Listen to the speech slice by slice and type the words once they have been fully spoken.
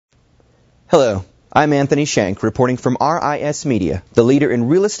Hello, I'm Anthony Shank, reporting from RIS Media, the leader in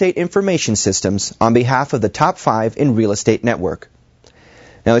real estate information systems, on behalf of the Top 5 in Real Estate Network.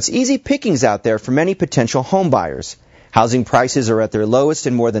 Now, it's easy pickings out there for many potential home buyers. Housing prices are at their lowest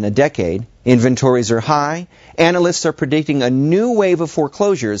in more than a decade, inventories are high, analysts are predicting a new wave of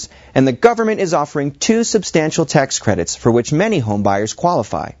foreclosures, and the government is offering 2 substantial tax credits for which many home buyers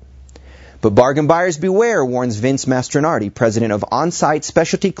qualify. But bargain buyers beware, warns Vince Mastronardi, president of On-Site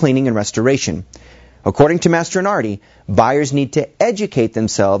Specialty Cleaning and Restoration. According to Mastronardi, buyers need to educate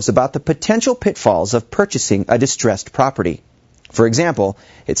themselves about the potential pitfalls of purchasing a distressed property. For example,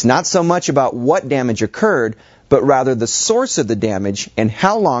 it's not so much about what damage occurred, but rather the source of the damage and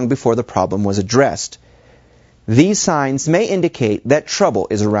how long before the problem was addressed. These signs may indicate that trouble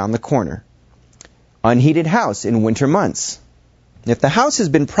is around the corner. Unheated house in winter months. If the house has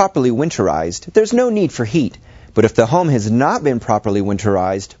been properly winterized, there's no need for heat. But if the home has not been properly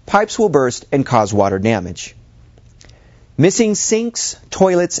winterized, pipes will burst and cause water damage. Missing sinks,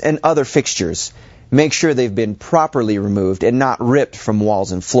 toilets, and other fixtures. Make sure they've been properly removed and not ripped from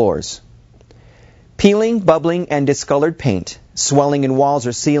walls and floors. Peeling, bubbling, and discolored paint, swelling in walls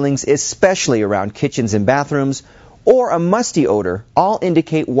or ceilings, especially around kitchens and bathrooms, or a musty odor all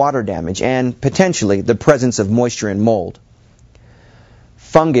indicate water damage and, potentially, the presence of moisture and mold.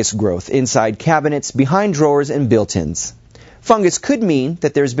 Fungus growth inside cabinets, behind drawers, and built-ins. Fungus could mean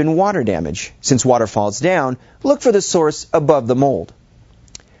that there's been water damage. Since water falls down, look for the source above the mold.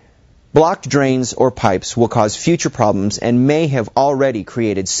 Blocked drains or pipes will cause future problems and may have already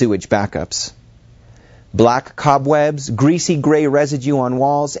created sewage backups. Black cobwebs, greasy gray residue on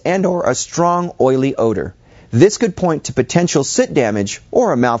walls, and/or a strong oily odor. This could point to potential soot damage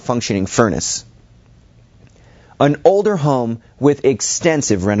or a malfunctioning furnace. An older home with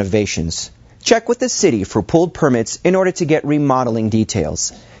extensive renovations. Check with the city for pulled permits in order to get remodeling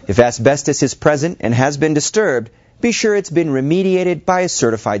details. If asbestos is present and has been disturbed, be sure it's been remediated by a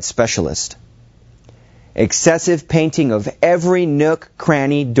certified specialist. Excessive painting of every nook,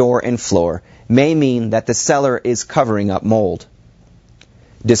 cranny, door, and floor may mean that the seller is covering up mold.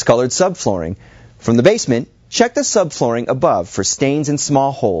 Discolored subflooring. From the basement, check the subflooring above for stains and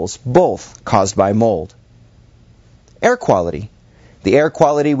small holes, both caused by mold. Air quality. The air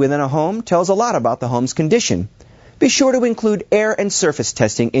quality within a home tells a lot about the home's condition. Be sure to include air and surface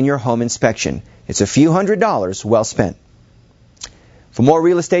testing in your home inspection. It's a few $100s well spent. For more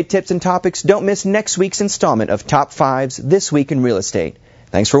real estate tips and topics, don't miss next week's installment of Top 5's This Week in Real Estate.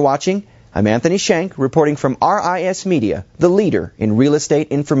 Thanks for watching. I'm Anthony Shank, reporting from RIS Media, the leader in real estate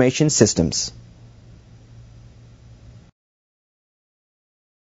information systems.